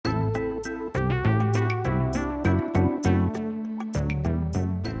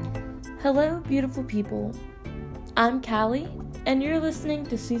Hello, beautiful people. I'm Callie, and you're listening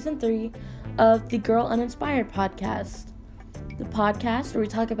to Season 3 of the Girl Uninspired podcast. The podcast where we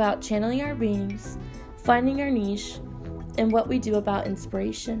talk about channeling our beings, finding our niche, and what we do about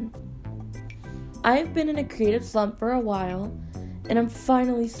inspiration. I've been in a creative slump for a while, and I'm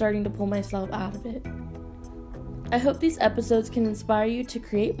finally starting to pull myself out of it. I hope these episodes can inspire you to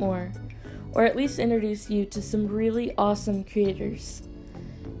create more, or at least introduce you to some really awesome creators.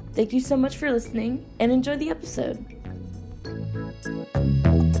 Thank you so much for listening, and enjoy the episode.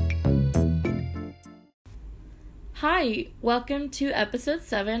 Hi, welcome to episode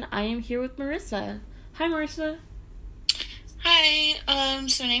 7. I am here with Marissa. Hi, Marissa. Hi,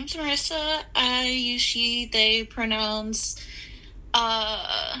 so my name's Marissa. I use she, they pronouns. I'm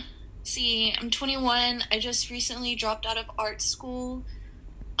 21. I just recently dropped out of art school,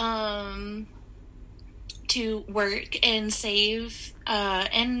 to work and save,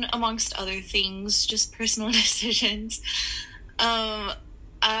 and amongst other things, just personal decisions.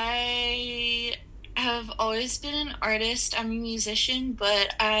 I have always been an artist. I'm a musician,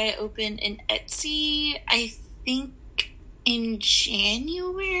 but I opened an Etsy, I think, in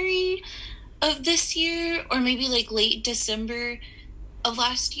January of this year, or maybe like late December of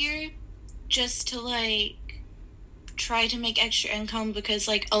last year, just to try to make extra income, because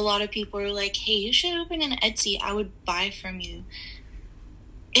a lot of people are like, hey, you should open an Etsy, I would buy from you.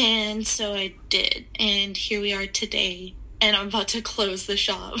 And so I did, and here we are today, and I'm about to close the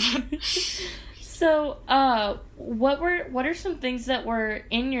shop. So what are some things that were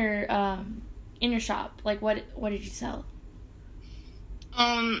in your shop? What did you sell?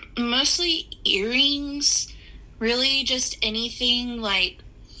 Mostly earrings, really just anything.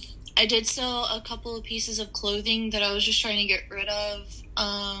 I did sell a couple of pieces of clothing that I was just trying to get rid of.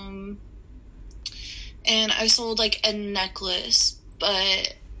 And I sold a necklace,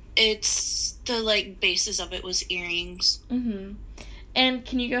 but it's the basis of it was earrings. Mm-hmm. And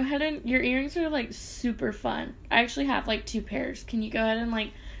can you go ahead and, your earrings are super fun. I actually have 2 pairs. Can you go ahead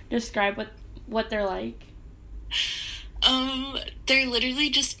and describe what they're like? They're literally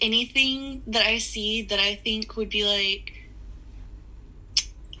just anything that I see that I think would be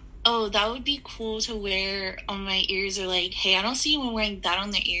oh, that would be cool to wear on my ears, or hey, I don't see anyone wearing that on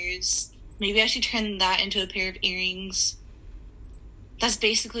their ears. Maybe I should turn that into a pair of earrings. That's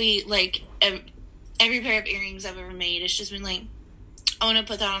basically every pair of earrings I've ever made. It's just been I want to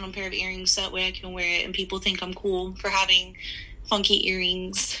put that on a pair of earrings so that way I can wear it and people think I'm cool for having funky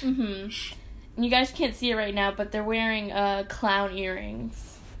earrings. Mm-hmm. And you guys can't see it right now, but they're wearing clown earrings.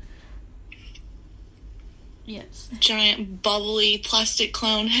 Yes. Giant bubbly plastic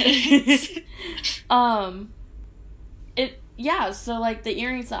clown heads. So the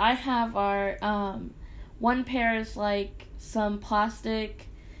earrings that I have are one pair is some plastic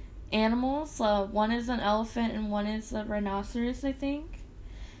animals. One is an elephant and one is a rhinoceros, I think.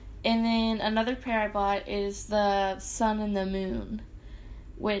 And then another pair I bought is the sun and the moon,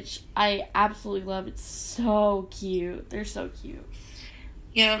 which I absolutely love. It's so cute. They're so cute.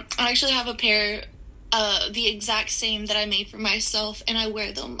 Yeah, I actually have a pair, the exact same that I made for myself, and I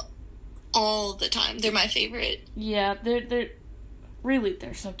wear them all the time. They're my favorite. Yeah, they're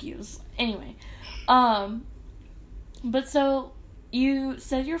so cute. Anyway, but so you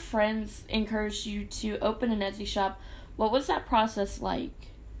said your friends encouraged you to open an Etsy shop. What was that process like?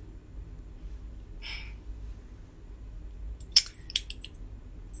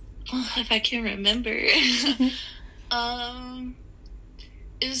 Well, if I can remember.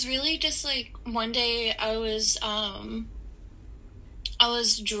 It was really just one day I was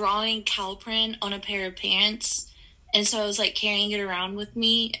drawing cow print on a pair of pants, and so I was carrying it around with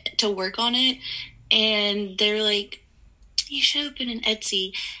me to work on it, and they were like, you should open an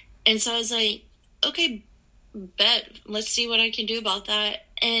Etsy. And so I was like, okay, bet, let's see what I can do about that.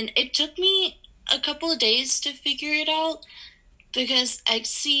 And it took me a couple of days to figure it out, because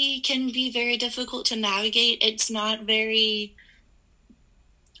Etsy can be very difficult to navigate. It's not very,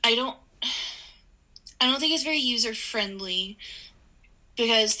 I don't think it's very user friendly,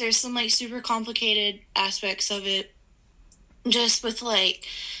 because there's some super complicated aspects of it, just with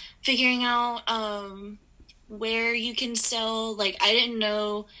figuring out where you can sell. I didn't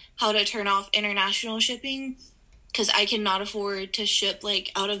know how to turn off international shipping, because I cannot afford to ship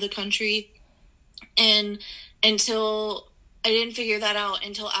out of the country, and I didn't figure that out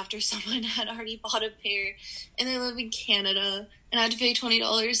until after someone had already bought a pair, and they live in Canada, and I had to pay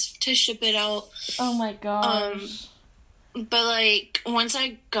 $20 to ship it out. Oh my gosh. But once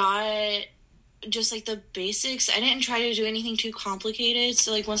I got just the basics, I didn't try to do anything too complicated.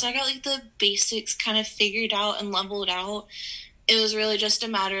 So once I got the basics kind of figured out and leveled out, it was really just a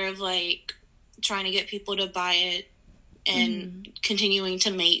matter of, like, trying to get people to buy it and continuing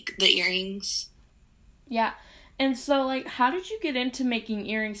to make the earrings. Yeah. And so, like, how did you get into making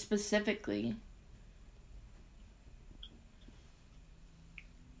earrings specifically?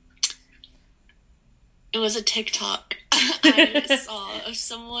 It was a TikTok I saw of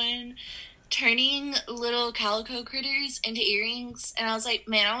someone turning little calico critters into earrings, and I was like,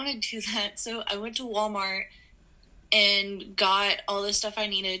 man, I want to do that. So I went to Walmart and got all the stuff I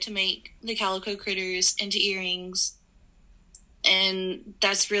needed to make the calico critters into earrings, and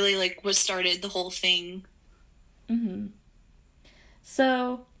that's really, like, what started the whole thing.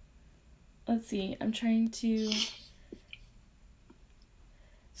 So, let's see, I'm trying to...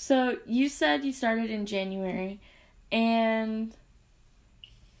 So, you said you started in January, and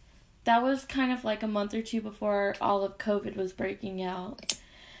that was kind of like a month or two before all of COVID was breaking out.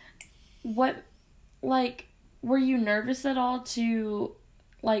 What, like, were you nervous at all to,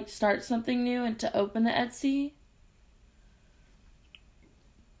 like, start something new and to open the Etsy?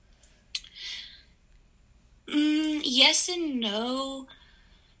 Yes and no.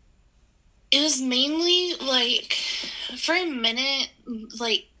 It was mainly, like, for a minute,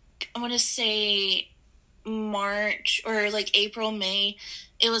 like, I want to say March or, like, April, May,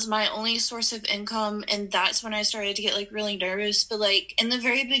 it was my only source of income, and that's when I started to get, like, really nervous. But, like, in the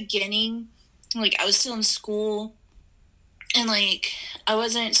very beginning, like, I was still in school, and, like, I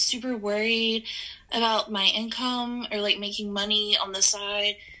wasn't super worried about my income or, like, making money on the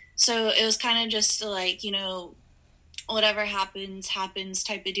side. So it was kind of just, like, you know, whatever happens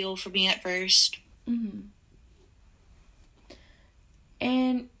type of deal for me at first.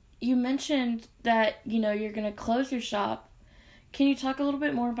 And you mentioned that, you know, you're going to close your shop. Can you talk a little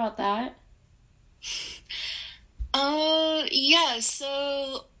bit more about that? Yeah,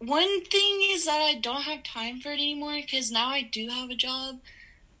 so one thing is that I don't have time for it anymore, because now I do have a job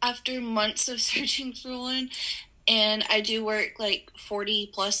after months of searching for one, and I do work, like,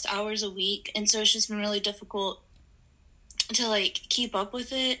 40 plus hours a week, and so it's just been really difficult to, like, keep up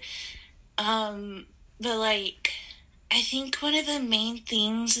with it. But, like, I think one of the main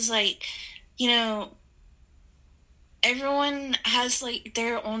things is, like, you know, everyone has, like,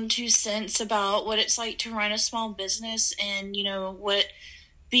 their own 2 cents about what it's like to run a small business, and, you know, what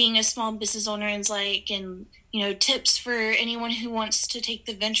being a small business owner is like, and, you know, tips for anyone who wants to take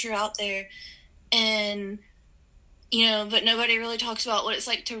the venture out there. And, you know, but nobody really talks about what it's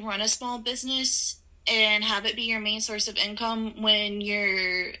like to run a small business and have it be your main source of income when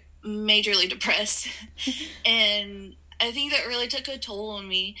you're majorly depressed. And I think that really took a toll on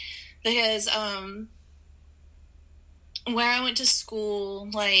me, because where I went to school,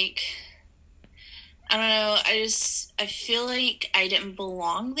 like, I don't know, I feel like I didn't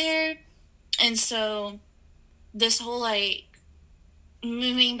belong there. And so this whole, like,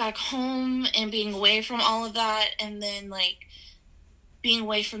 moving back home and being away from all of that, and then, like, being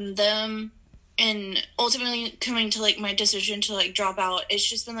away from them, and ultimately coming to, like, my decision to, like, drop out, it's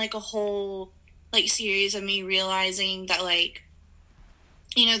just been, like, a whole, like, series of me realizing that, like,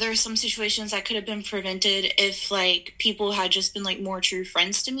 you know, there are some situations that could have been prevented if, like, people had just been, like, more true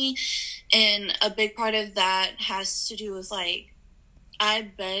friends to me. And a big part of that has to do with, like, I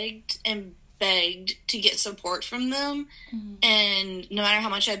begged and begged to get support from them. And no matter how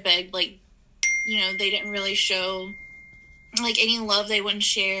much I begged, like, you know, they didn't really show, like, any love. They wouldn't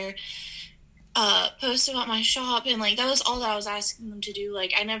share post about my shop, and, like, that was all that I was asking them to do.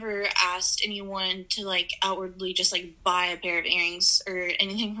 Like, I never asked anyone to, like, outwardly just, like, buy a pair of earrings or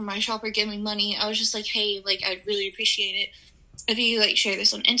anything from my shop or give me money. I was just like, hey, like, I'd really appreciate it if you, like, share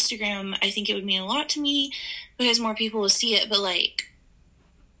this on Instagram. I think it would mean a lot to me because more people will see it. But, like,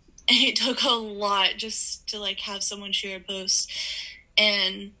 it took a lot just to, like, have someone share a post.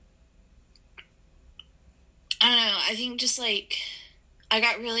 And I don't know, I think just, like, I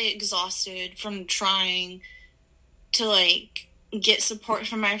got really exhausted from trying to, like, get support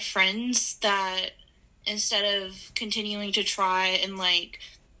from my friends, that instead of continuing to try and, like,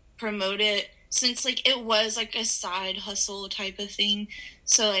 promote it, since, like, it was, like, a side hustle type of thing.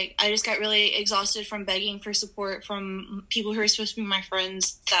 So, like, I just got really exhausted from begging for support from people who are supposed to be my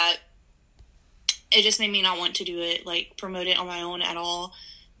friends, that it just made me not want to do it, like, promote it on my own at all,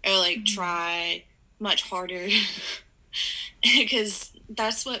 or, like, try much harder. Because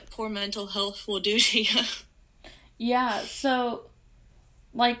that's what poor mental health will do to you. Yeah, so,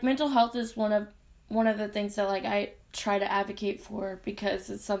 like, mental health is one of the things that, like, I try to advocate for, because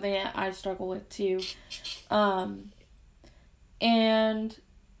it's something that I struggle with too. And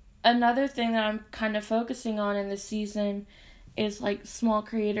another thing that I'm kind of focusing on in this season is, like, small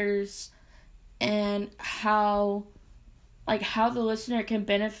creators and how, like, how the listener can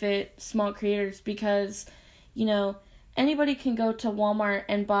benefit small creators, because, you know, anybody can go to Walmart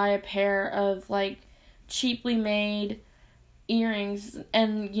and buy a pair of, like, cheaply made earrings,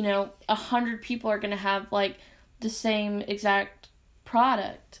 and, you know, 100 people are going to have, like, the same exact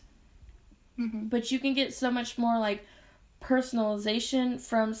product. Mm-hmm. But you can get so much more, like, personalization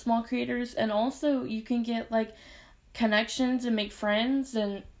from small creators, and also you can get, like, connections and make friends,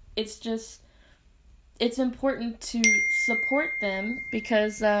 and it's just, it's important to support them,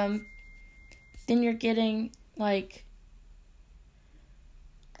 because then you're getting, like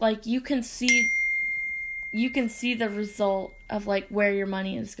you can see the result of, like, where your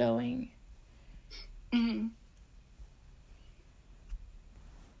money is going. Mm-hmm.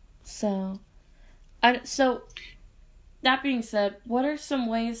 So that being said, what are some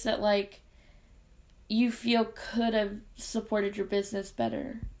ways that, like, you feel could have supported your business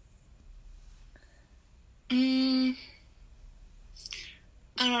better? I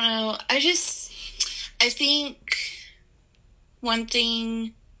don't know. I think one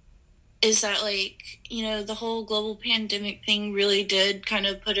thing is that, like, you know, the whole global pandemic thing really did kind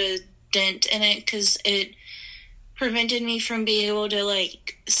of put a dent in it, because it prevented me from being able to,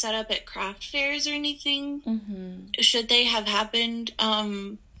 like, set up at craft fairs or anything. Mm-hmm. Should they have happened. I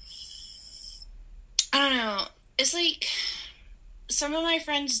don't know. It's like, some of my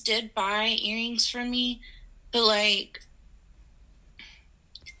friends did buy earrings from me, but, like,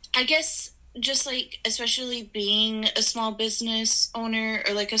 I guess just, like, especially being a small business owner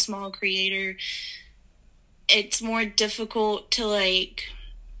or, like, a small creator, it's more difficult to, like,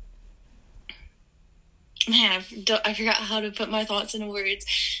 man, I forgot how to put my thoughts into words.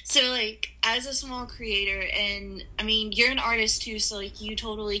 So, like, as a small creator, and, I mean, you're an artist too, so, like, you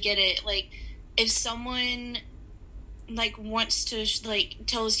totally get it. Like, if someone, like, wants to, like,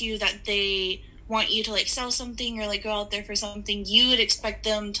 tells you that they want you to, like, sell something or, like, go out there for something, you would expect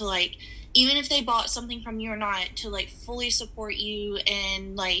them to, like, even if they bought something from you or not, to, like, fully support you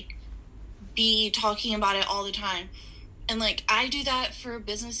and, like, be talking about it all the time. And, like, I do that for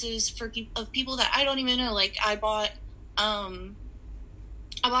businesses of people that I don't even know. Like, I bought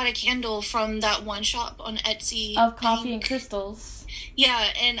a candle from that one shop on Etsy. Of coffee and crystals.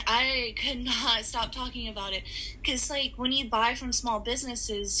 Yeah, and I could not stop talking about it. Because, like, when you buy from small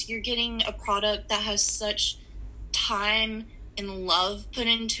businesses, you're getting a product that has such time and love put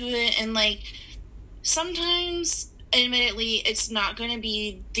into it. And, like, sometimes, admittedly, it's not going to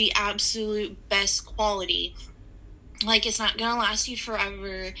be the absolute best quality. Like, it's not going to last you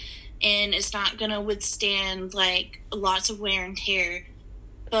forever, and it's not going to withstand, like, lots of wear and tear.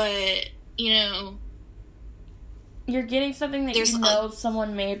 But, you know, you're getting something that you know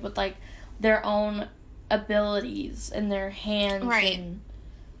someone made with, like, their own abilities and their hands. Right. And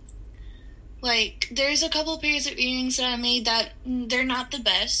like, there's a couple pairs of earrings that I made that they're not the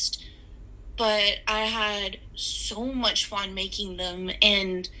best, but I had so much fun making them.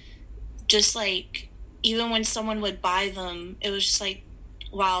 And just, like, even when someone would buy them, it was just like,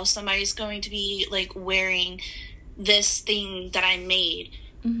 wow, somebody's going to be, like, wearing this thing that I made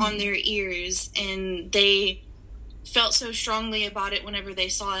on their ears. And they felt so strongly about it whenever they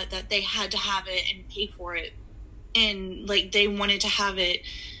saw it that they had to have it and pay for it. And, like, they wanted to have it.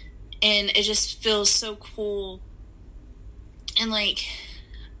 And it just feels so cool. And, like,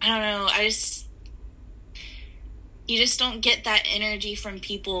 I don't know, you just don't get that energy from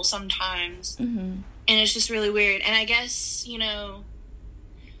people sometimes. Mm-hmm. And it's just really weird. And I guess, you know,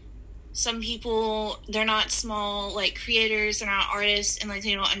 some people, they're not small, like, creators, they're not artists, and, like,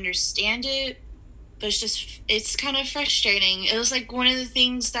 they don't understand it. But it's kind of frustrating. It was, like, one of the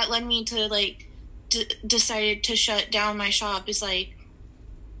things that led me to, like, decided to shut down my shop is, like,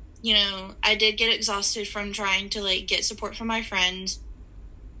 you know, I did get exhausted from trying to, like, get support from my friends.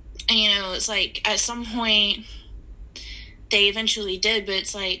 And, you know, it's like, at some point, they eventually did, but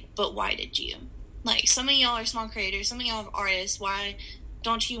it's like, but why did you? Like, some of y'all are small creators, some of y'all are artists. Why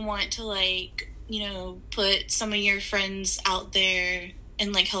don't you want to, like, you know, put some of your friends out there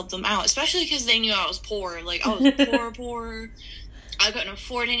and, like, help them out? Especially because they knew I was poor. Like, I was poor. I couldn't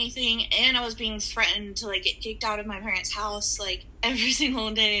afford anything, and I was being threatened to, like, get kicked out of my parents' house, like, every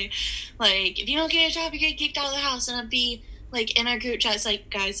single day. Like, if you don't get a job, you get kicked out of the house. And I'd be, like, in our group chats, like,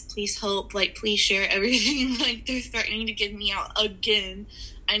 guys, please help. Like, please share everything. Like, they're threatening to get me out again.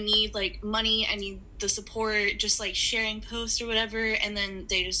 I need, like, money. I need the support. Just, like, sharing posts or whatever. And then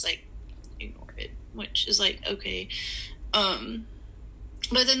they just, like, ignore it, which is, like, okay.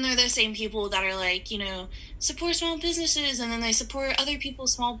 But then they're the same people that are like, you know, support small businesses, and then they support other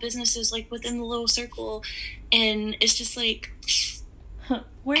people's small businesses, like, within the little circle. And it's just like,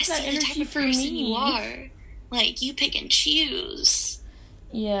 where's that energy for me? You are. Like, you pick and choose.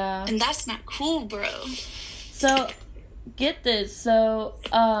 Yeah. And that's not cool, bro. So, get this. So,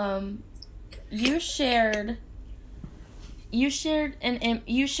 you shared an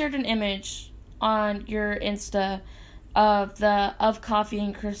image on your Insta of Coffee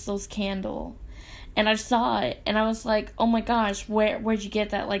and Crystal's candle. And I saw it, and I was like, oh my gosh, where'd you get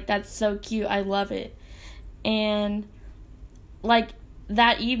that? Like, that's so cute. I love it. And, like,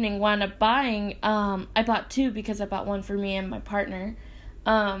 that evening, wound up buying, I bought 2 because I bought one for me and my partner.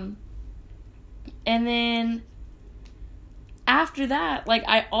 And then, after that, like,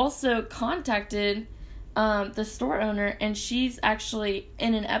 I also contacted, the store owner, and she's actually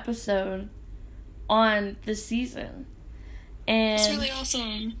in an episode on the season. And it's really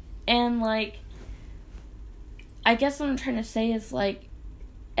awesome. And, like, I guess what I'm trying to say is, like,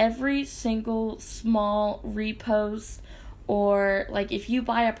 every single small repost, or, like, if you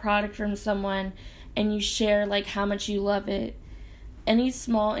buy a product from someone and you share, like, how much you love it, any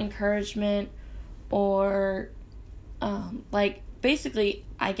small encouragement, or, like, basically,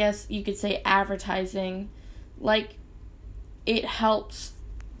 I guess you could say advertising, like, it helps,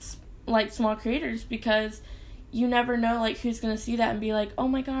 like, small creators, because you never know, like, who's gonna see that and be like, oh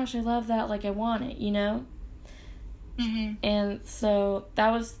my gosh, I love that, like, I want it, you know? Mm-hmm. And so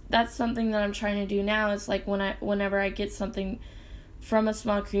that's something that I'm trying to do now, is, like, whenever I get something from a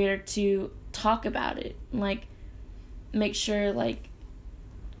small creator, to talk about it, like, make sure, like,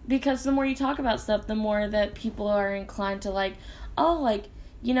 because the more you talk about stuff, the more that people are inclined to, like, oh, like,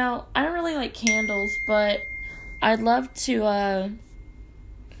 you know, I don't really like candles, but I'd love to, you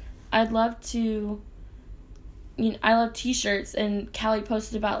know, I love t-shirts, and Callie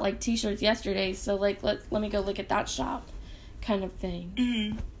posted about, like, t-shirts yesterday, so, like, let me go look at that shop, kind of thing.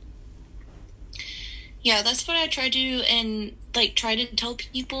 Mm-hmm. Yeah, that's what I try to do, and, like, try to tell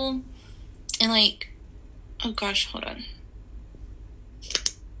people, and, like, oh gosh, hold on.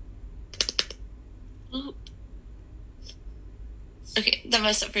 Oop. Okay, that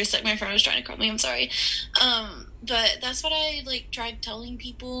messed up for a sec. My friend was trying to call me. I'm sorry. But that's what I, like, tried telling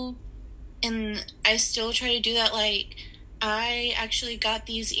people, and I still try to do that. Like, I actually got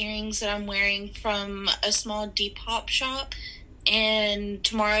these earrings that I'm wearing from a small Depop shop, and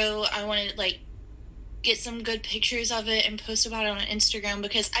tomorrow I want to, like, get some good pictures of it and post about it on Instagram,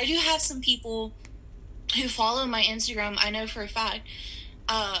 because I do have some people who follow my Instagram, I know for a fact,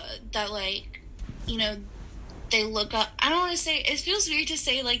 that, like, you know, they look up, I don't want to say, it feels weird to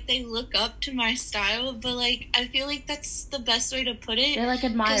say, like, they look up to my style, but, like, I feel like that's the best way to put it. They, like,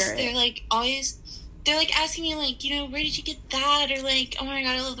 admire it. Because they're, like, always, they're, like, asking me, like, you know, where did you get that? Or, like, oh my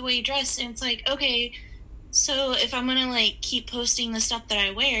god, I love the way you dress. And it's like, okay, so if I'm gonna, like, keep posting the stuff that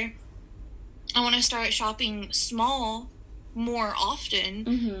I wear, I want to start shopping small more often,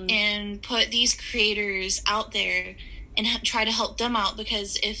 mm-hmm. and put these creators out there and try to help them out,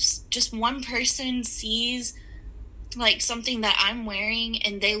 because if just one person sees, like, something that I'm wearing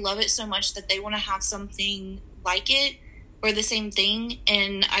and they love it so much that they want to have something like it or the same thing,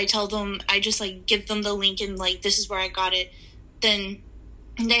 and I tell them, I just, like, give them the link and, like, this is where I got it, then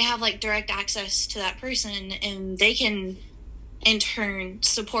they have, like, direct access to that person, and they can in turn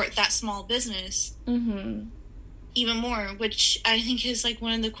support that small business mm-hmm. even more, which I think is, like,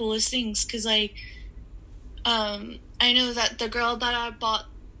 one of the coolest things, because, like, I know that the girl that I bought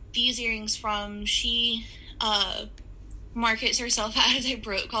these earrings from, she markets herself as a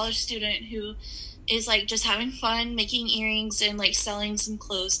broke college student who is, like, just having fun making earrings and, like, selling some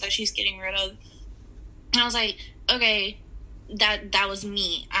clothes that she's getting rid of. And I was like, okay, that was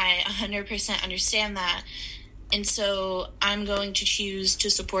me. I 100% understand that. And so I'm going to choose to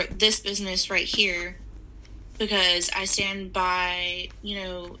support this business right here, because I stand by, you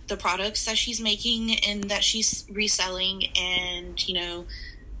know, the products that she's making and that she's reselling, and, you know,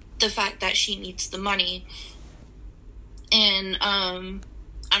 the fact that she needs the money. And I'm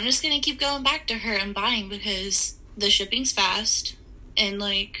just going to keep going back to her and buying, because the shipping's fast. And,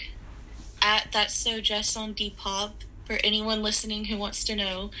 like, That's So Just on Depop, for anyone listening who wants to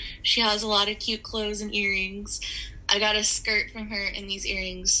know, she has a lot of cute clothes and earrings. I got a skirt from her and these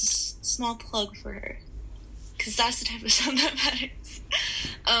earrings. Small plug for her, because that's the type of stuff that matters.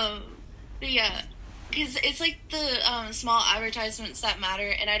 But yeah, because it's, like, the small advertisements that matter,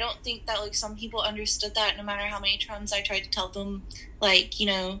 and I don't think that, like, some people understood that, no matter how many times I tried to tell them, like, you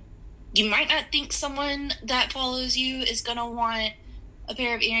know, you might not think someone that follows you is gonna want a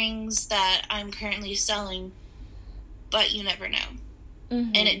pair of earrings that I'm currently selling, but you never know.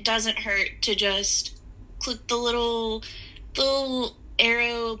 Mm-hmm. And it doesn't hurt to just click the little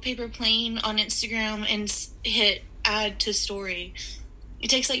arrow paper plane on Instagram and hit add to story. It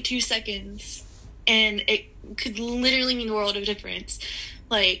takes, like, 2 seconds. and it could literally mean the world of difference.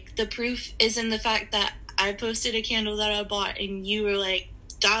 Like, the proof is in the fact that I posted a candle that I bought, and you were like,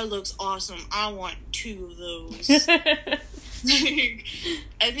 that looks awesome. I want 2 of those. Like,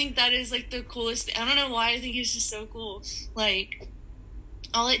 I think that is, like, the coolest thing. I don't know why, I think it's just so cool. Like,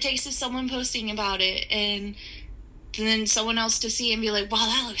 all it takes is someone posting about it, and then someone else to see and be like, wow,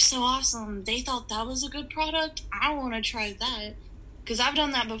 that looks so awesome. They thought that was a good product. I want to try that. Because I've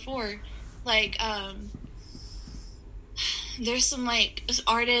done that before. Like, there's some, like,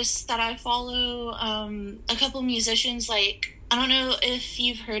 artists that I follow, a couple musicians, like, I don't know if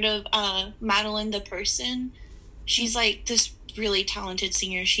you've heard of Madeline the Person. She's, like, this really talented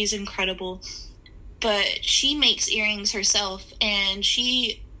singer. She's incredible. But she makes earrings herself, and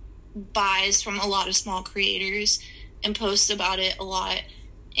she buys from a lot of small creators and posts about it a lot.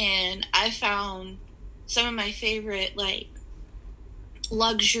 And I found some of my favorite, like,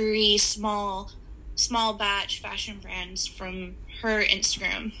 luxury, small batch fashion brands from her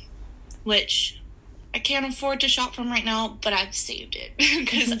Instagram, which I can't afford to shop from right now, but I've saved it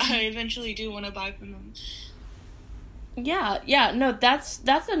because I eventually do want to buy from them. Yeah, no, that's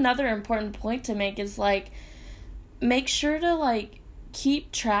another important point to make, is, like, make sure to, like,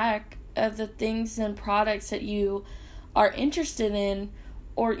 keep track of the things and products that you are interested in,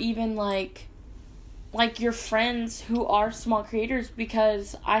 or even, like your friends who are small creators,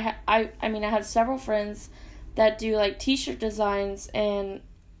 because I mean, I have several friends that do, like, t-shirt designs and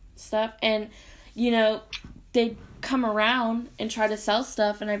stuff, and, you know, they come around and try to sell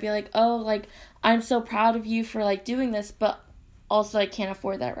stuff, and I'd be like, oh, like, I'm so proud of you for, like, doing this, but also I can't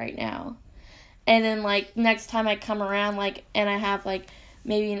afford that right now. And then, like, next time I come around, like, and I have, like,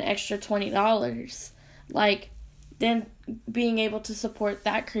 maybe an extra $20, like, then being able to support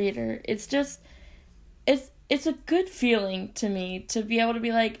that creator, it's just, it's a good feeling to me to be able to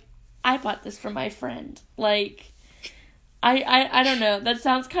be like, I bought this for my friend. Like, I don't know, that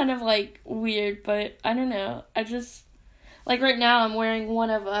sounds kind of, like, weird, but I don't know, I just, like, right now I'm wearing one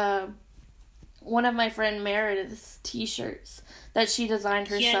of my friend Meredith's t-shirts that she designed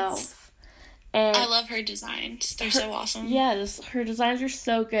herself. Yes. And I love her designs. They're so awesome. Yes, her designs are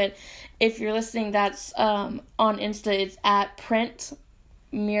so good. If you're listening, that's on Insta. It's at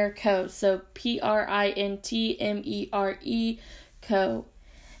PrintMere.co. So PRINTMERE Co.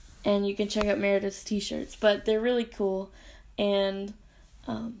 And you can check out Meredith's t-shirts. But they're really cool. And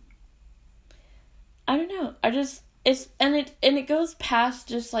I don't know. It goes past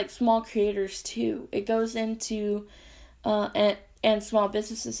just, like, small creators too. It goes into and small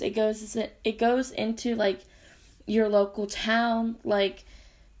businesses. It goes into, like, your local town. Like,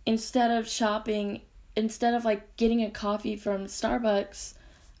 instead of like getting a coffee from Starbucks,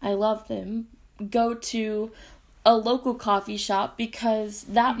 I love them, go to a local coffee shop, because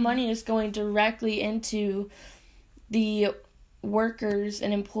that money is going directly into the workers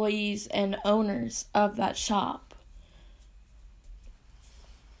and employees and owners of that shop.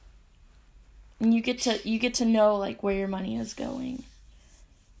 And you get to know, like, where your money is going.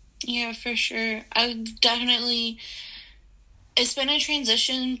 Yeah, for sure. It's been a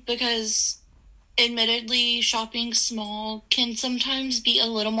transition, because admittedly shopping small can sometimes be a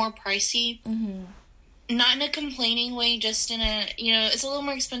little more pricey. Mm-hmm. Not in a complaining way, just in a, you know, it's a little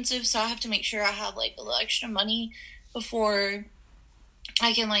more expensive, so I have to make sure I have, like, a little extra money before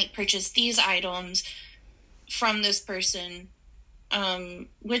I can, like, purchase these items from this person.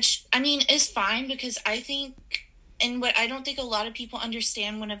 Which, I mean, is fine, because I think, and what I don't think a lot of people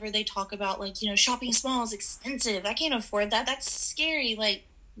understand whenever they talk about, like, you know, shopping small is expensive. I can't afford that. That's scary. Like,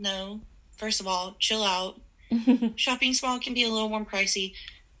 no. First of all, chill out. Shopping small can be a little more pricey.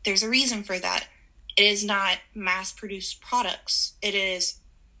 There's a reason for that. It is not mass-produced products. It is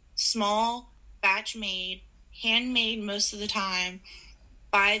small, batch-made, handmade most of the time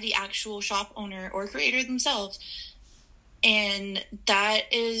by the actual shop owner or creator themselves. And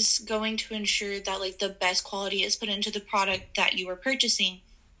that is going to ensure that, like, the best quality is put into the product that you are purchasing.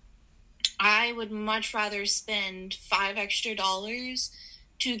 I would much rather spend $5 extra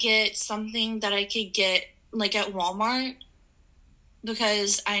to get something that I could get, like, at Walmart,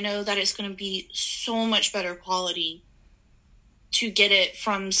 because I know that it's going to be so much better quality to get it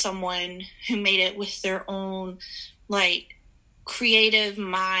from someone who made it with their own, like, creative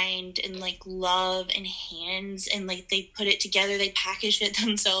mind and, like, love and hands, and, like, they put it together, they package it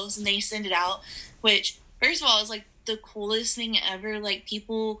themselves, and they send it out, which, first of all, is, like, the coolest thing ever. Like,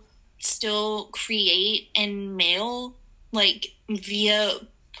 people still create and mail, like, via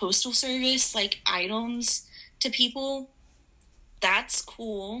postal service, like, items to people. That's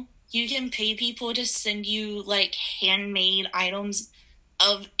cool. You can pay people to send you, like, handmade items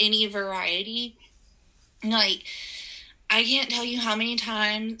of any variety. Like, I can't tell you how many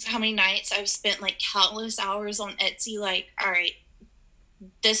nights I've spent, like, countless hours on Etsy, like, all right,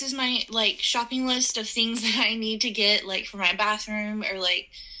 this is my, like, shopping list of things that I need to get, like, for my bathroom or, like,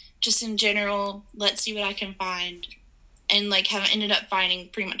 just in general. Let's see what I can find. And, like, have ended up finding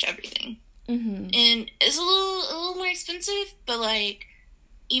pretty much everything. Mm-hmm. And it's a little more expensive, but, like,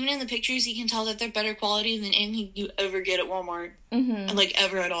 even in the pictures, you can tell that they're better quality than anything you ever get at Walmart. Mm-hmm. And, like,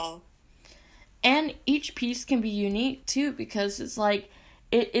 ever at all. And each piece can be unique, too, because it's, like,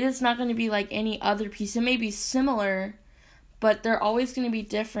 it is not going to be like any other piece. It may be similar, but they're always going to be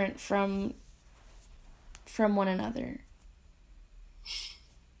different from one another.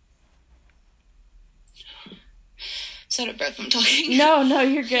 So out of breath from talking. No,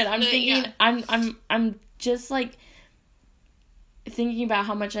 you're good. I'm thinking, yeah. I'm just, like, thinking about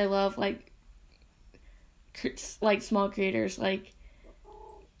how much I love, like small creators. Like,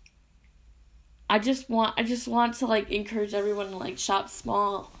 I just want to, like, encourage everyone to, like, shop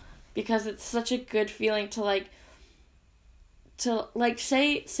small, because it's such a good feeling to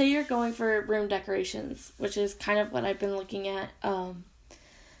say you're going for room decorations, which is kind of what I've been looking at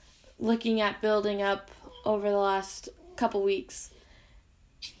building up over the last couple weeks.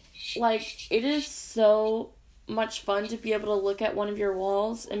 Like, it is so much fun to be able to look at one of your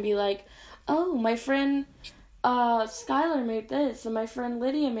walls and be like, oh, my friend Skylar made this, and my friend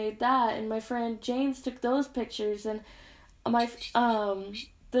Lydia made that, and my friend James took those pictures, and my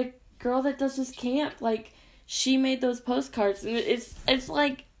the girl that does this camp, like, she made those postcards, and it's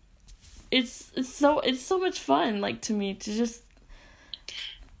like it's so much fun, like, to me, to just...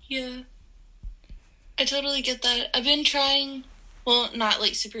 Yeah, I totally get that. I've been trying, well, not,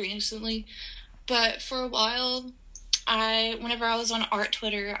 like, super recently, but for a while, whenever I was on art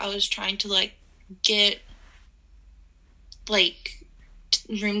Twitter, I was trying to, like, get, like,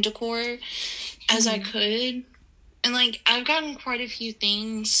 room decor as I could. And, like, I've gotten quite a few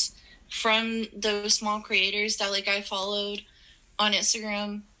things from those small creators that, like, I followed on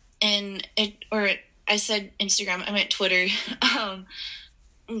Instagram. I said Instagram, I meant Twitter.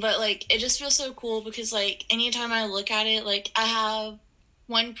 But, like, it just feels so cool because, like, anytime I look at it, like, I have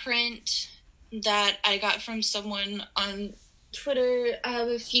one print that I got from someone on Twitter. I have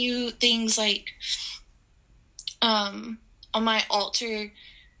a few things, like, on my altar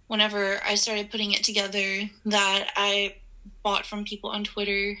whenever I started putting it together that I bought from people on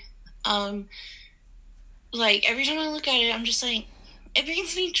Twitter. Like, every time I look at it, I'm just like, it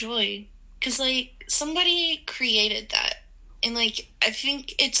brings me joy. Because, like, somebody created that. And, like, I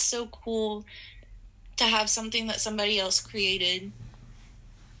think it's so cool to have something that somebody else created,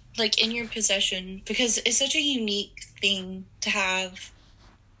 like, in your possession. Because it's such a unique thing to have.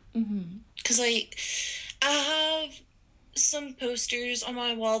 Because, like, I have some posters on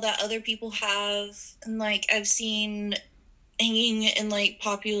my wall that other people have. And, like, I've seen hanging in, like,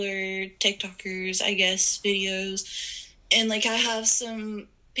 popular TikTokers, I guess, videos. And, like, I have some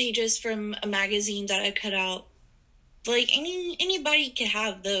pages from a magazine that I cut out. Like, anybody could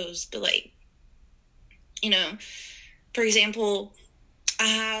have those, but, like, you know, for example, I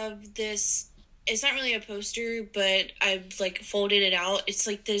have this, it's not really a poster, but I've, like, folded it out. It's,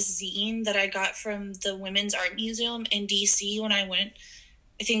 like, this zine that I got from the Women's Art Museum in DC when I went,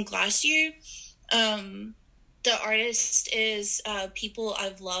 I think, last year. The artist is People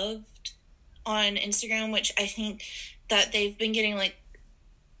I've Loved on Instagram, which I think that they've been getting, like,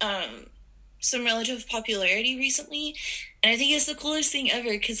 some relative popularity recently, and I think it's the coolest thing ever,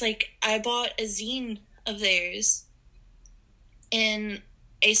 because, like, I bought a zine of theirs in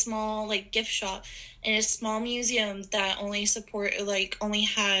a small, like, gift shop in a small museum that only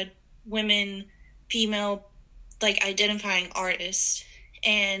had women, female, like, identifying artists,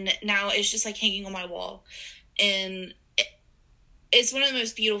 and now it's just, like, hanging on my wall, and it's one of the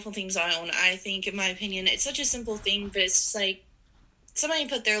most beautiful things I own, I think, in my opinion. It's such a simple thing, but it's just, like, somebody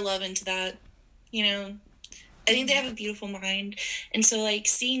put their love into that, you know? I think they have a beautiful mind. And so, like,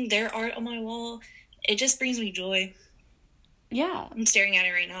 seeing their art on my wall, it just brings me joy. Yeah. I'm staring at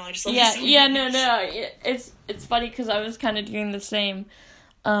it right now. I just love it. Yeah, no. It's funny because I was kind of doing the same.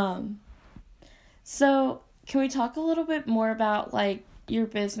 So, can we talk a little bit more about, like, your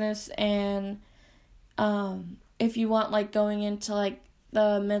business and, if you want, like, going into, like,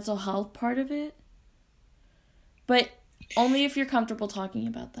 the mental health part of it? But only if you're comfortable talking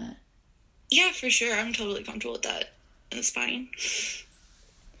about that. Yeah, for sure. I'm totally comfortable with that. And it's fine.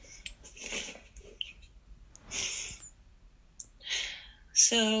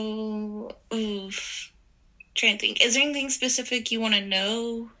 So, trying to think. Is there anything specific you want to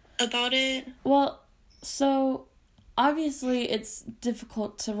know about it? Well, so, obviously it's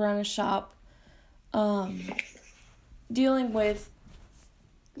difficult to run a shop dealing with,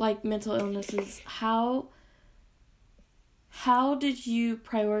 like, mental illnesses, how did you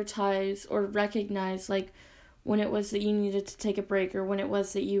prioritize or recognize, like, when it was that you needed to take a break, or when it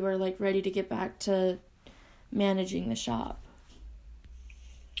was that you were, like, ready to get back to managing the shop?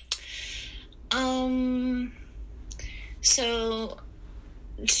 So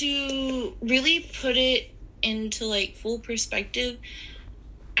to really put it into, like, full perspective,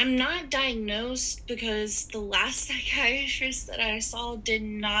 I'm not diagnosed because the last psychiatrist that I saw did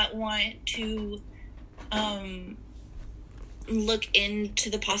not want to look into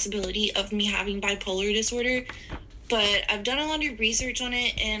the possibility of me having bipolar disorder. But I've done a lot of research on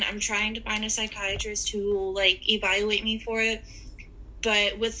it, and I'm trying to find a psychiatrist who will, like, evaluate me for it.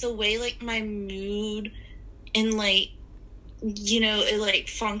 But with the way, like, my mood and, like, you know, it, like,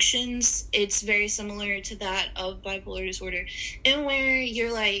 functions, it's very similar to that of bipolar disorder. And where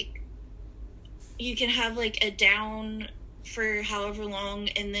you're, like, you can have, like, a down for however long,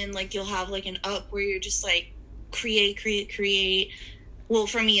 and then, like, you'll have, like, an up where you're just, like, create. Well,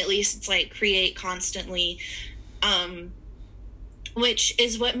 for me, at least, it's, like, create constantly. Which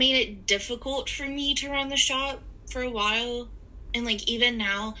is what made it difficult for me to run the shop for a while. And, like, even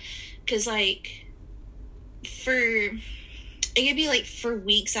now, because, like, it could be, like, for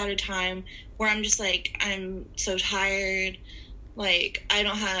weeks at a time where I'm just, like, I'm so tired, like, I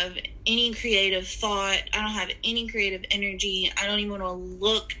don't have any creative thought, I don't have any creative energy, I don't even want to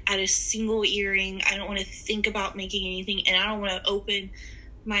look at a single earring, I don't want to think about making anything, and I don't want to open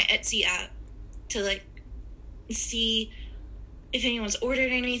my Etsy app to, like, see if anyone's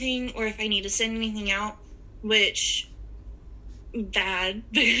ordered anything or if I need to send anything out, which... bad,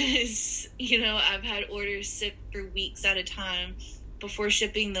 because, you know, I've had orders sit for weeks at a time before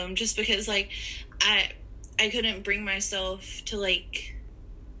shipping them, just because, like, I couldn't bring myself to, like,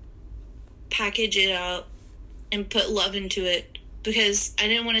 package it up and put love into it, because I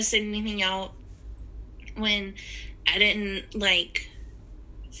didn't want to send anything out when I didn't, like,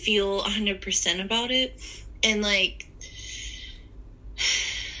 feel 100% about it. And, like,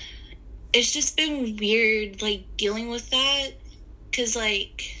 it's just been weird, like, dealing with that. Because,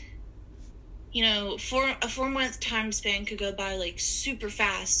 like, you know, a 4-month time span could go by, like, super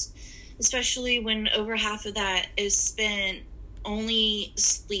fast. Especially when over half of that is spent only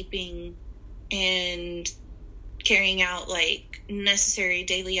sleeping and carrying out, like, necessary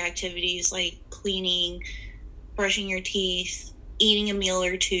daily activities like cleaning, brushing your teeth, eating a meal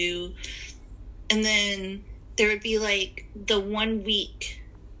or two. And then there would be, like, the 1 week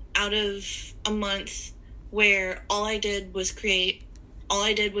out of a month where all I did was create, all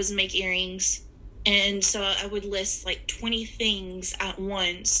I did was make earrings. And so I would list, like, 20 things at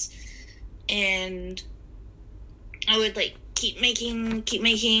once. And I would, like, keep making.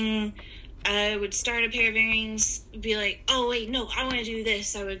 I would start a pair of earrings, be like, oh, wait, no, I want to do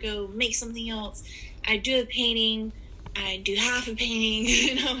this. I would go make something else. I'd do a painting. I'd do half a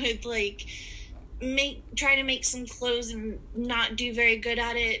painting. And I would, like, try to make some clothes and not do very good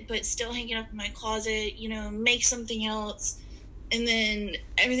at it, but still hang it up in my closet, you know, make something else. And then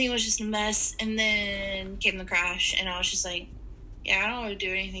everything was just a mess. And then came the crash, and I was just like, yeah, I don't want to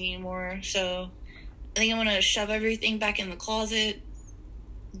do anything anymore. So I think I'm going to shove everything back in the closet,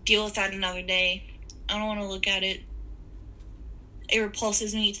 deal with that another day. I don't want to look at it. It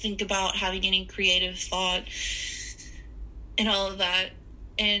repulses me to think about having any creative thought and all of that.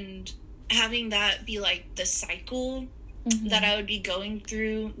 And having that be, like, the cycle that I would be going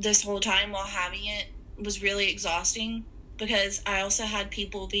through this whole time while having it was really exhausting, because I also had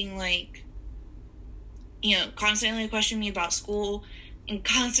people being like, you know, constantly questioning me about school and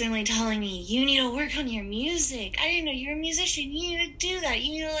constantly telling me, you need to work on your music. I didn't know you're a musician. You need to do that.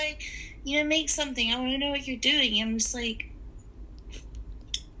 You need to, like, you know, make something. I want to know what you're doing. And I'm just like,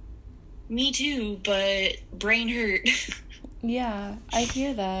 me too, but brain hurt. Yeah, I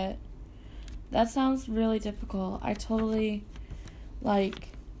hear that. That sounds really difficult. I totally, like,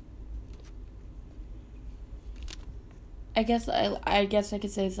 I guess I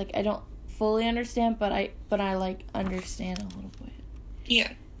could say it's, like, I don't fully understand, but I like, understand a little bit.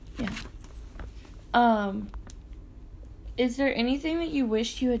 Yeah. Yeah. Is there anything that you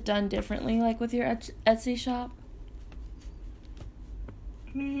wish you had done differently, like, with your Etsy shop?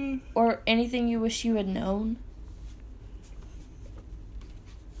 Or anything you wish you had known?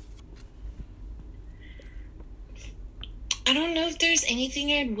 I don't know if there's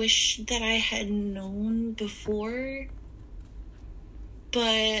anything I'd wish that I had known before,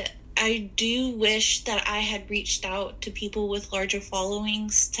 but I do wish that I had reached out to people with larger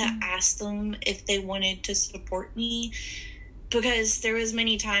followings to ask them if they wanted to support me, because there was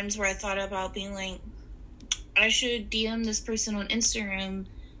many times where I thought about being like, I should DM this person on Instagram,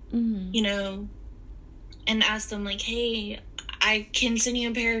 you know, and ask them like, hey, I can send you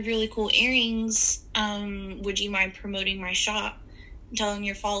a pair of really cool earrings. Would you mind promoting my shop? Telling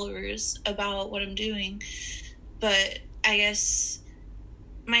your followers about what I'm doing. But I guess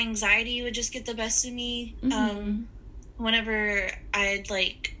my anxiety would just get the best of me. Whenever I'd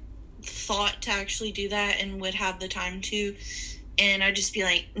like thought to actually do that and would have the time to, and I'd just be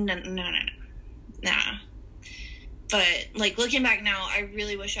like, no, nah. But like looking back now, I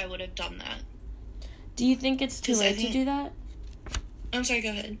really wish I would have done that. Do you think it's too late to do that? I'm sorry, go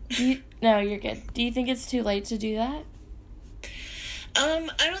ahead. No, you're good. Do you think it's too late to do that? I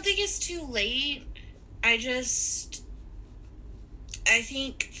don't think it's too late. I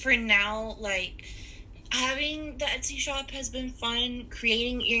think for now, like, having the Etsy shop has been fun.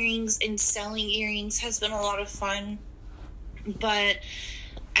 Creating earrings and selling earrings has been a lot of fun. But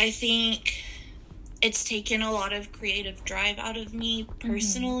I think it's taken a lot of creative drive out of me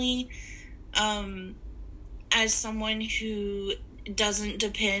personally. As someone who doesn't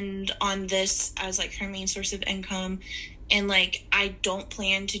depend on this as, like, her main source of income, and, like, I don't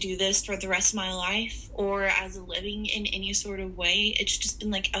plan to do this for the rest of my life or as a living in any sort of way. It's just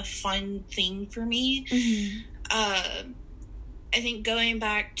been, like, a fun thing for me. I think going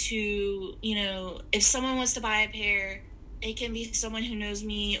back to, you know, if someone wants to buy a pair, it can be someone who knows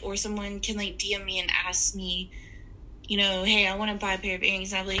me, or someone can, like, DM me and ask me, you know, hey, I want to buy a pair of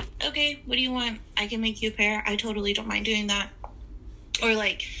earrings. And I'm like, okay, what do you want? I can make you a pair. I totally don't mind doing that. Or,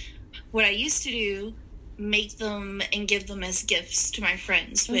 like, what I used to do, make them and give them as gifts to my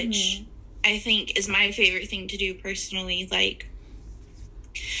friends, which I think is my favorite thing to do personally. Like,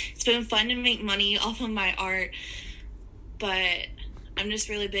 it's been fun to make money off of my art, but I'm just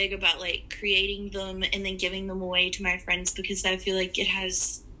really big about, like, creating them and then giving them away to my friends, because I feel like it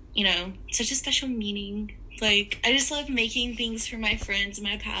has, you know, such a special meaning. Like, I just love making things for my friends and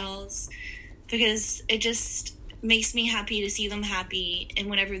my pals, because it just makes me happy to see them happy, and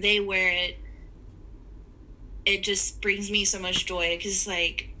whenever they wear it, it just brings me so much joy, because it's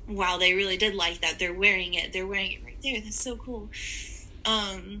like, wow, they really did like that. They're wearing it right there. That's so cool.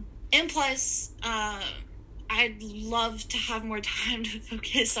 And plus, I'd love to have more time to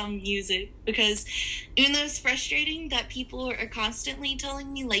focus on music, because even though it's frustrating that people are constantly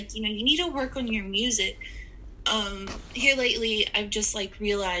telling me, like, you know, you need to work on your music, here lately, I've just, like,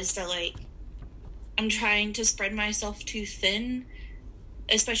 realized that, like, I'm trying to spread myself too thin,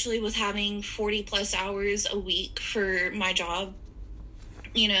 especially with having 40 plus hours a week for my job.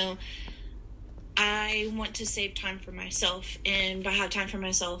 You know, I want to save time for myself, and by have time for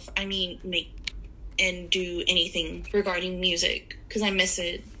myself, I mean make and do anything regarding music, because I miss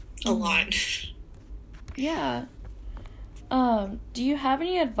it a lot. Yeah. Do you have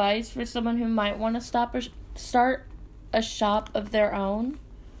any advice for someone who might want to start a shop of their own?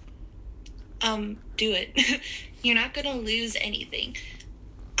 Do it. You're not gonna lose anything.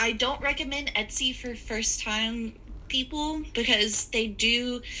 I don't recommend Etsy for first-time people, because it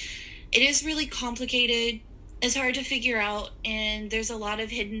is really complicated. It's hard to figure out, and there's a lot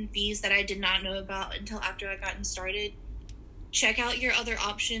of hidden fees that I did not know about until after I gotten started. Check out your other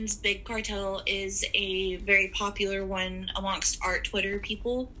options. Big Cartel is a very popular one amongst art Twitter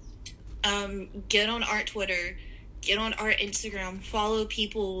people. Get on art Twitter, get on art Instagram, follow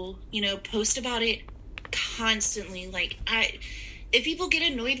people, you know, post about it constantly. Like, if people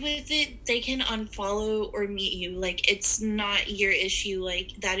get annoyed with it, they can unfollow or mute you. Like, it's not your issue.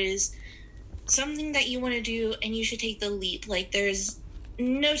 Like, that is something that you want to do, and you should take the leap. Like, there's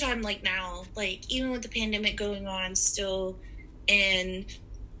no time like now. Like, even with the pandemic going on still, and,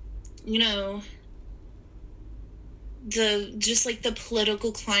 you know, the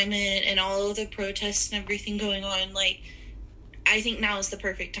political climate and all of the protests and everything going on, like, I think now is the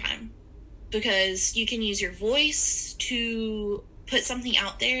perfect time, because you can use your voice to put something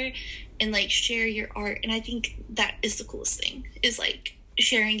out there and, like, share your art. And I think that is the coolest thing, is, like,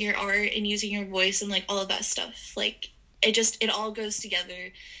 sharing your art and using your voice and, like, all of that stuff. Like, it all goes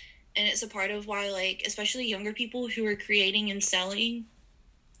together, and it's a part of why, like, especially younger people who are creating and selling,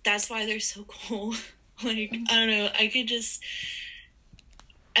 that's why they're so cool. Like, I don't know, I could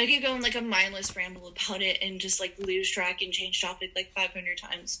go on, like, a mindless ramble about it and just, like, lose track and change topic, like, 500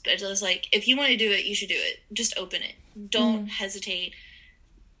 times. But it's like, if you want to do it, you should do it. Just open it. Don't hesitate.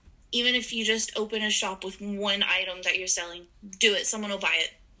 Even if you just open a shop with one item that you're selling, do it. Someone will buy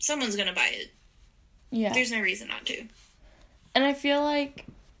it. Someone's gonna buy it. Yeah. There's no reason not to. And I feel like,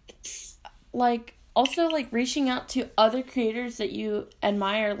 also, like, reaching out to other creators that you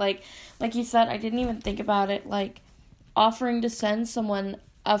admire. Like you said, I didn't even think about it. Like, offering to send someone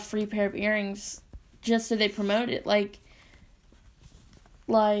a free pair of earrings just so they promote it. Like,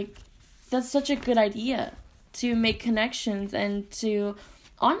 that's such a good idea to make connections and to,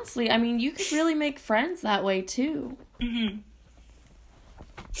 honestly, I mean, you could really make friends that way too. Mm-hmm.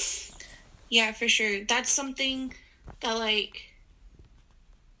 Yeah, for sure. That's something that, like,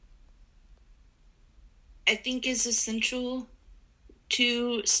 I think is essential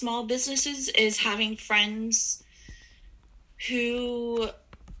to small businesses, is having friends who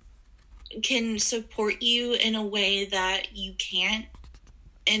can support you in a way that you can't.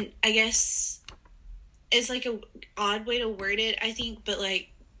 And I guess it's like a odd way to word it, I think, but like,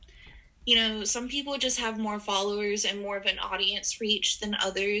 you know, some people just have more followers and more of an audience reach than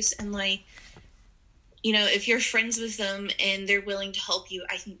others, and like, you know, if you're friends with them and they're willing to help you,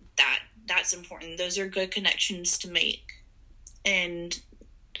 I think that's important. Those are good connections to make. And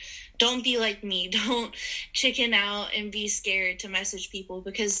don't be like me. Don't chicken out and be scared to message people,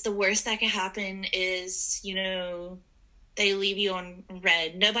 because the worst that can happen is, you know, they leave you on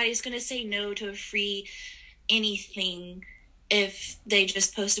red. Nobody's going to say no to a free anything if they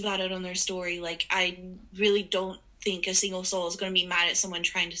just post about it on their story. Like, I really don't think a single soul is going to be mad at someone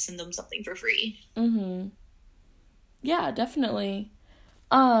trying to send them something for free. Mm-hmm. Yeah, definitely.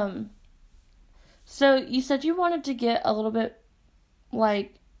 So you said you wanted to get a little bit,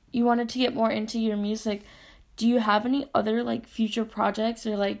 like, you wanted to get more into your music. Do you have any other, like, future projects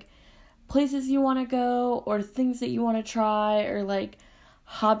or, like, places you want to go or things that you want to try or, like,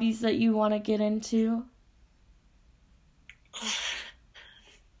 hobbies that you want to get into?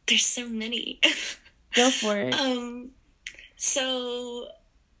 There's so many. Go for it. So,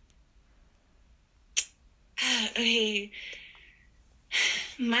 okay,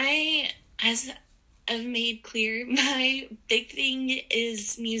 as I've made clear, my big thing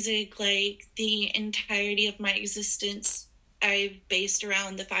is music. Like, the entirety of my existence, I've based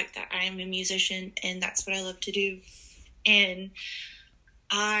around the fact that I am a musician, and that's what I love to do. And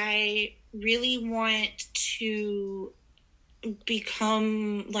I really want to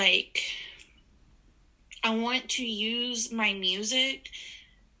become, like, I want to use my music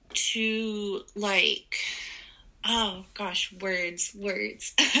to, like, oh gosh, words.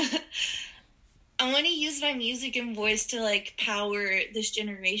 I want to use my music and voice to, like, power this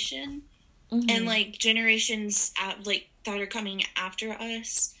generation, mm-hmm. and, like, generations like that are coming after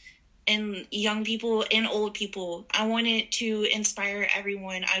us, and young people and old people. I want it to inspire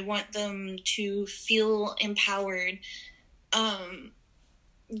everyone. I want them to feel empowered.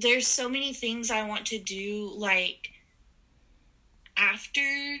 There's so many things I want to do, like, after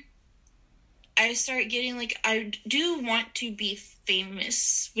I start getting, like, I do want to be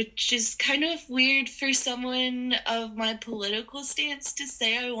famous, which is kind of weird for someone of my political stance to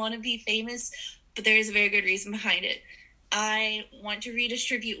say I want to be famous, but there is a very good reason behind it. I want to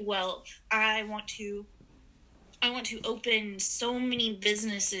redistribute wealth. I want to open so many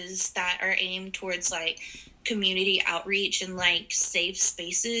businesses that are aimed towards, like, community outreach and, like, safe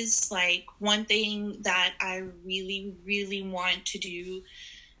spaces. Like, one thing that I really, really want to do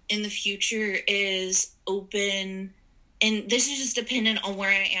in the future is open, and this is just dependent on where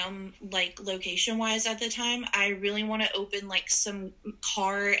I am, like, location wise at the time. I really want to open, like, some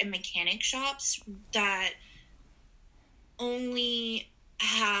car and mechanic shops that only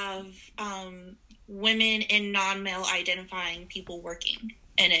have women and non-male identifying people working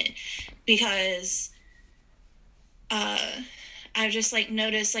in it, because I've just, like,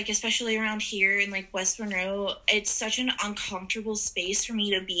 noticed, like, especially around here in, like, West Monroe, it's such an uncomfortable space for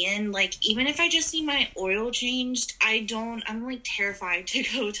me to be in. Like, even if I just need my oil changed, I'm, like, terrified to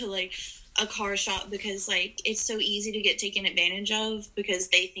go to, like, a car shop, because, like, it's so easy to get taken advantage of, because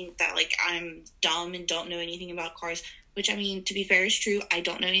they think that, like, I'm dumb and don't know anything about cars, which, I mean, to be fair, is true. I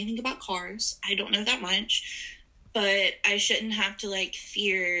don't know anything about cars. I don't know that much, but I shouldn't have to, like,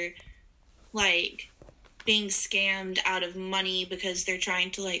 fear, like, being scammed out of money because they're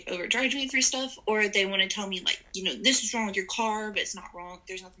trying to, like, overcharge me for stuff, or they want to tell me, like, you know, this is wrong with your car, but it's not wrong.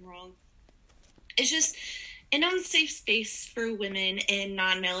 There's nothing wrong. It's just an unsafe space for women and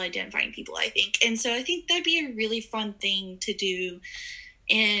non-male identifying people, I think. And so I think that'd be a really fun thing to do.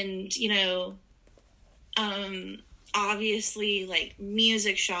 And, you know, obviously, like,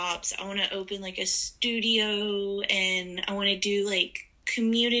 music shops. I want to open, like, a studio, and I want to do, like,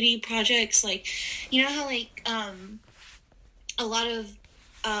 community projects. Like, you know how, like, a lot of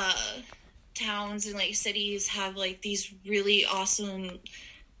towns and, like, cities have, like, these really awesome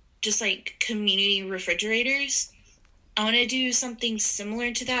just, like, community refrigerators. I want to do something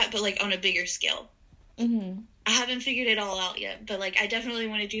similar to that, but, like, on a bigger scale. Mm-hmm. I haven't figured it all out yet, but, like, I definitely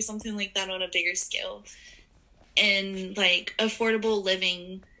want to do something like that on a bigger scale. in, like, affordable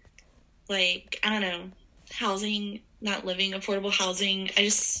living, like, I don't know, housing, not living, affordable housing.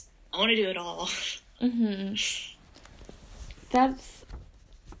 I want to do it all. Mm-hmm.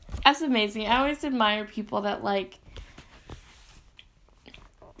 That's amazing. I always admire people that, like,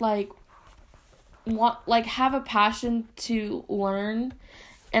 want, like, have a passion to learn,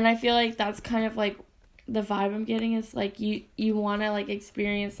 and I feel like that's kind of, like, the vibe I'm getting is, like, you want to, like,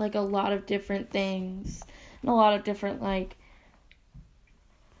 experience, like, a lot of different things, and a lot of different, like,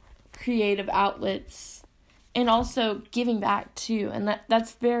 creative outlets, and also giving back, too, and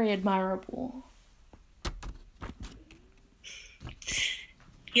that's very admirable.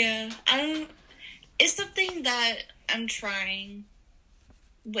 Yeah, it's something that I'm trying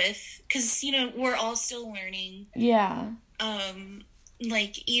with, because, you know, we're all still learning. Yeah.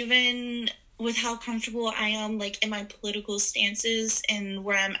 Like, even with how comfortable I am, like, in my political stances and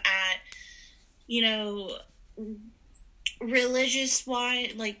where I'm at, you know,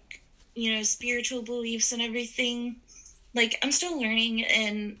 religious-wise, like, you know, spiritual beliefs and everything, like, I'm still learning,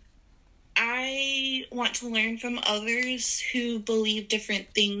 and I want to learn from others who believe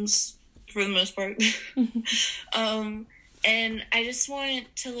different things for the most part. And I just want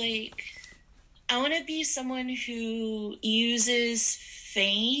to, like, I want to be someone who uses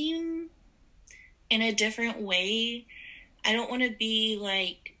fame in a different way. I don't want to be,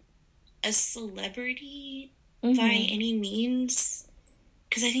 like, a celebrity by any means,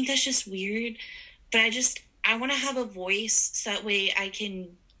 because I think that's just weird. But I want to have a voice so that way I can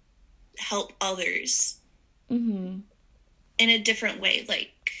help others in a different way.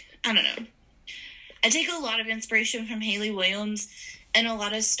 Like, I don't know. I take a lot of inspiration from Hayley Williams and a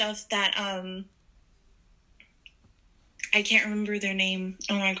lot of stuff that, I can't remember their name.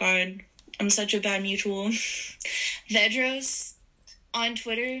 Oh my God. I'm such a bad mutual. Vedros on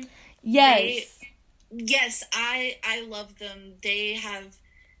Twitter. Yes. Yes, I love them. They have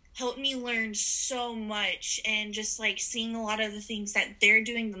helped me learn so much, and just, like, seeing a lot of the things that they're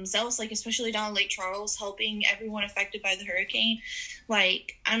doing themselves, like, especially down Lake Charles, helping everyone affected by the hurricane.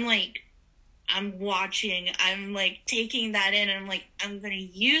 Like, I'm watching, I'm, like, taking that in, and I'm like, I'm going to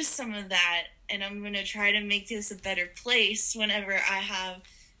use some of that, and I'm going to try to make this a better place whenever I have,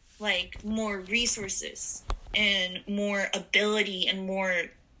 like, more resources and more ability and more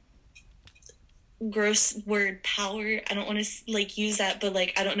gross word power. I don't want to, like, use that, but,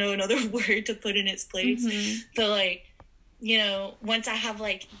 like, I don't know another word to put in its place. But, like, you know, once I have,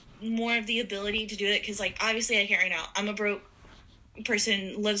 like, more of the ability to do it, because, like, obviously I can't right now. I'm a broke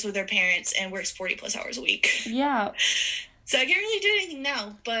person, lives with their parents, and works 40 plus hours a week. Yeah. So I can't really do anything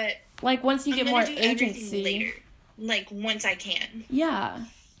now, but, like, once you get more agency later, like, once I can. Yeah,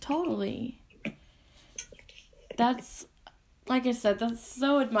 totally. That's, like I said, that's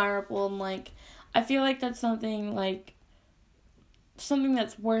so admirable, and, like, I feel like that's something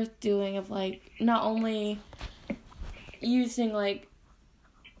that's worth doing, of, like, not only using, like,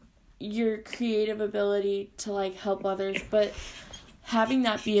 your creative ability to, like, help others, but having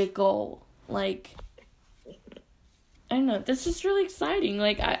that be a goal. Like, I don't know, this is really exciting.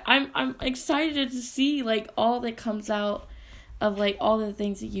 Like, I'm excited to see, like, all that comes out of, like, all the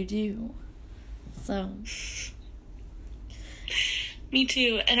things that you do. So. Me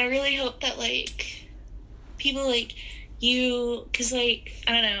too. And I really hope that, like, people like you, because, like,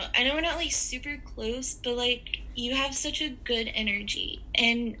 I don't know, I know we're not, like, super close, but, like, you have such a good energy,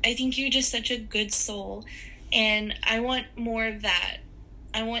 and I think you're just such a good soul, and I want more of that.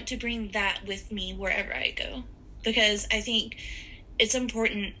 I want to bring that with me wherever I go, because I think it's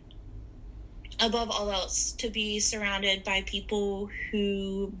important, above all else, to be surrounded by people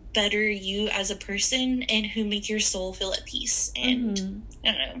who better you as a person and who make your soul feel at peace. And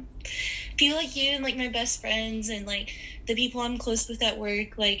I don't know, people like you and, like, my best friends and, like, the people I'm close with at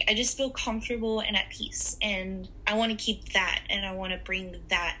work, like, I just feel comfortable and at peace, and I want to keep that, and I want to bring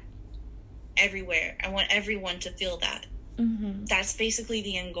that everywhere. I want everyone to feel that. That's basically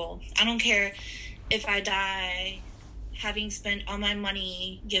the end goal. I don't care if I die having spent all my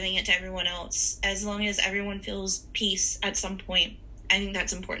money giving it to everyone else, as long as everyone feels peace at some point. I think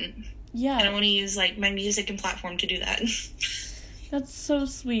that's important. Yeah. And I want to use, like, my music and platform to do that. That's so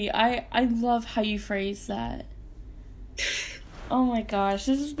sweet. I love how you phrase that. Oh my gosh,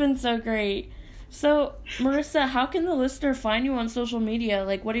 this has been so great. So, Marissa, how can the listener find you on social media?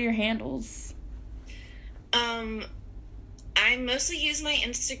 Like, what are your handles? I mostly use my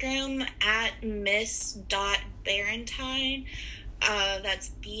Instagram at miss.barentine. That's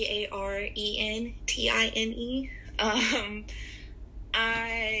BARENTINE.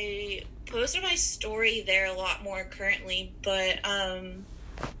 I post on my story there a lot more currently, but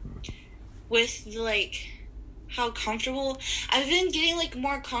with, like, how comfortable I've been getting, like,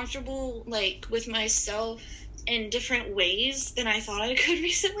 more comfortable, like, with myself in different ways than I thought I could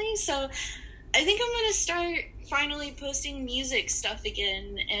recently. So I think I'm gonna start finally posting music stuff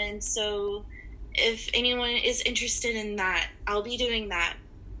again, and so if anyone is interested in that, I'll be doing that.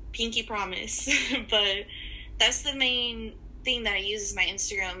 Pinky promise. But that's the main thing that I use is my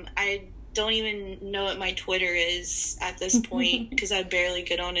Instagram. I don't even know what my Twitter is at this point because I barely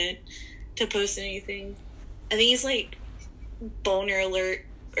get on it to post anything. I think it's like boner alert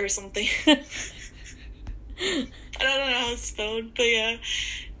or something. I don't know how it's spelled, but yeah.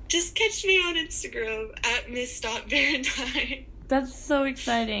 Just catch me on Instagram at miss.valentine. That's so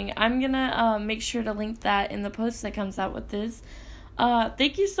exciting. I'm gonna make sure to link that in the post that comes out with this.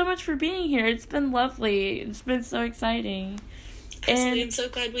 Thank you so much for being here. It's been lovely. It's been so exciting. Absolutely, I'm so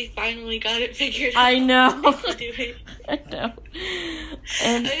glad we finally got it figured out. I know. I know.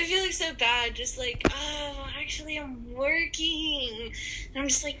 And I've been feeling so bad, just like, oh, actually I'm working. And I'm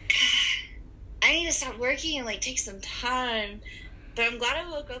just like, God, I need to stop working and, like, take some time. But I'm glad I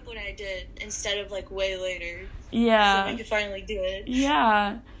woke up when I did, instead of, like, way later. yeah. So we could finally do it.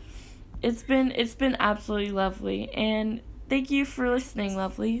 Yeah. It's been absolutely lovely. And thank you for listening,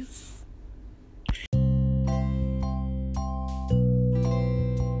 lovelies.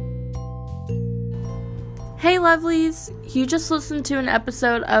 Hey, lovelies! You just listened to an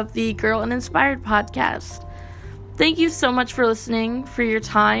episode of the Girl Uninspired podcast. Thank you so much for listening, for your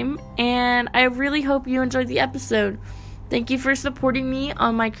time, and I really hope you enjoyed the episode. Thank you for supporting me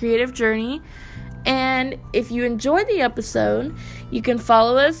on my creative journey, and if you enjoyed the episode, you can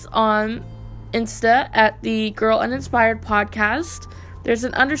follow us on Insta at the Girl Uninspired podcast. There's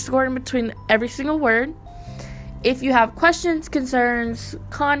an underscore in between every single word. If you have questions, concerns,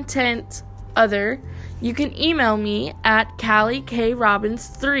 content, other, you can email me at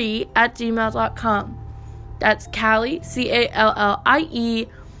callieKrobbins3@gmail.com. That's Callie,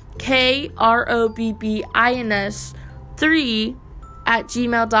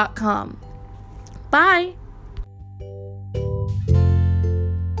 CallieKrobbins3@gmail.com. Bye!